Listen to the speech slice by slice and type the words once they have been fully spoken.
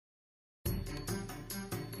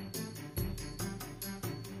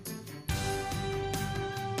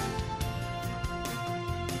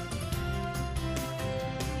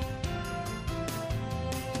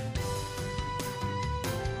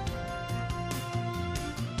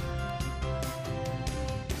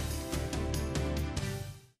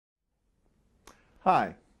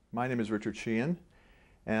Hi, my name is Richard Sheehan,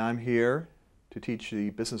 and I'm here to teach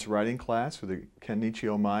the business writing class for the Kenichi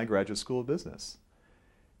Ohmae Graduate School of Business.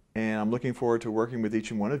 And I'm looking forward to working with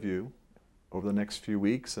each and one of you over the next few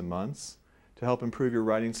weeks and months to help improve your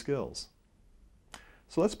writing skills.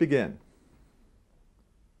 So let's begin.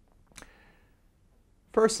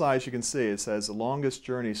 First slide, as you can see, it says the longest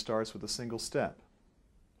journey starts with a single step.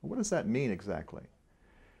 What does that mean exactly?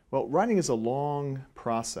 Well, writing is a long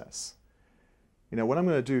process. What I'm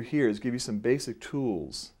going to do here is give you some basic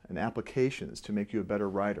tools and applications to make you a better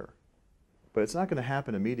writer. But it's not going to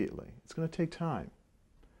happen immediately. It's going to take time.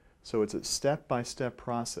 So it's a step-by-step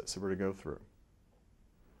process that we're going to go through.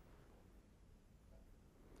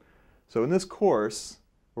 So in this course,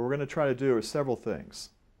 what we're going to try to do is several things.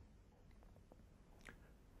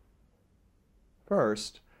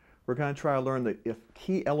 First, we're going to try to learn the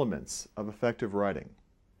key elements of effective writing.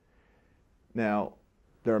 Now,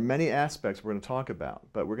 there are many aspects we're going to talk about,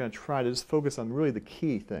 but we're going to try to just focus on really the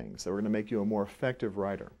key things that are going to make you a more effective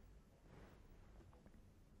writer.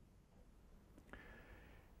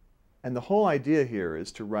 And the whole idea here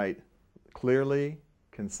is to write clearly,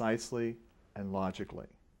 concisely, and logically.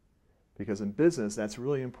 Because in business, that's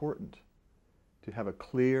really important, to have a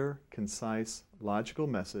clear, concise, logical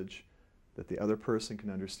message that the other person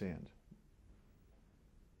can understand.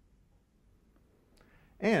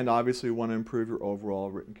 And obviously we want to improve your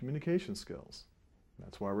overall written communication skills.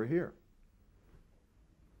 That's why we're here.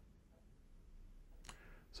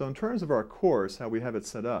 So in terms of our course, how we have it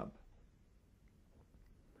set up,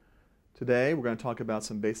 today we're going to talk about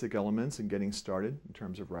some basic elements in getting started in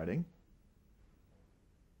terms of writing.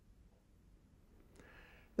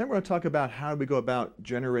 Then we're going to talk about how we go about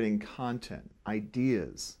generating content,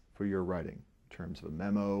 ideas for your writing in terms of a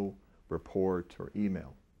memo, report, or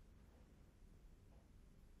email.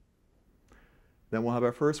 Then we'll have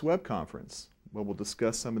our first web conference where we'll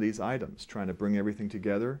discuss some of these items, trying to bring everything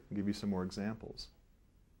together and give you some more examples.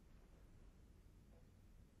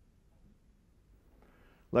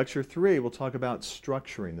 Lecture 3, we'll talk about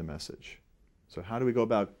structuring the message. So how do we go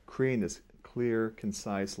about creating this clear,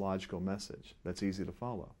 concise, logical message that's easy to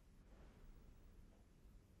follow?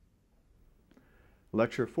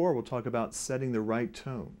 Lecture 4, we'll talk about setting the right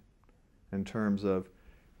tone in terms of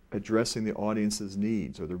addressing the audience's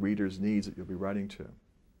needs or the reader's needs that you'll be writing to.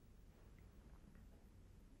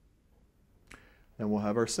 Then we'll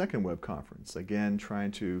have our second web conference, again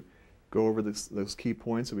trying to go over those key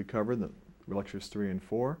points that we covered in the lectures 3 and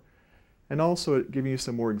 4, and also giving you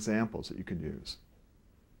some more examples that you can use.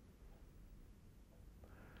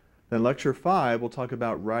 Then lecture 5, we'll talk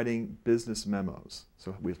about writing business memos.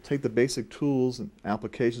 So we'll take the basic tools and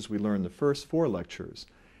applications we learned in the first 4 lectures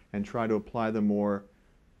and try to apply them more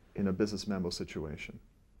in a business memo situation.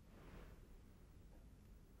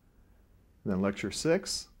 And then lecture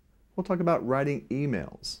 6, we'll talk about writing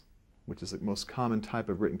emails, which is the most common type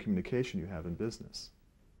of written communication you have in business.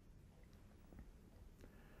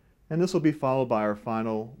 And this will be followed by our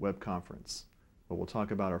final web conference, where we'll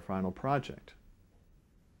talk about our final project.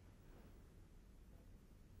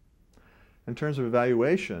 In terms of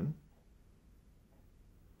evaluation,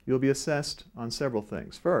 you'll be assessed on several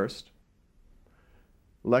things. First,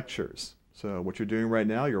 lectures. So what you're doing right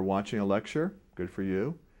now, you're watching a lecture, good for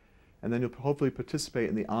you, and then you'll hopefully participate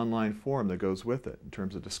in the online forum that goes with it in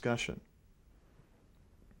terms of discussion.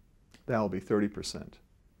 That will be 30%.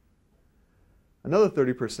 Another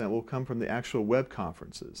 30% will come from the actual web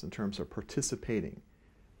conferences in terms of participating,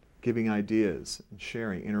 giving ideas, and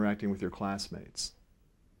sharing, interacting with your classmates.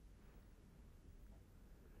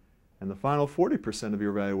 And the final 40% of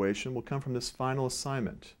your evaluation will come from this final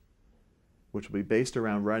assignment, which will be based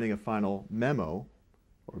around writing a final memo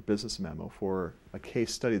or business memo for a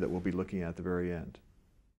case study that we'll be looking at the very end.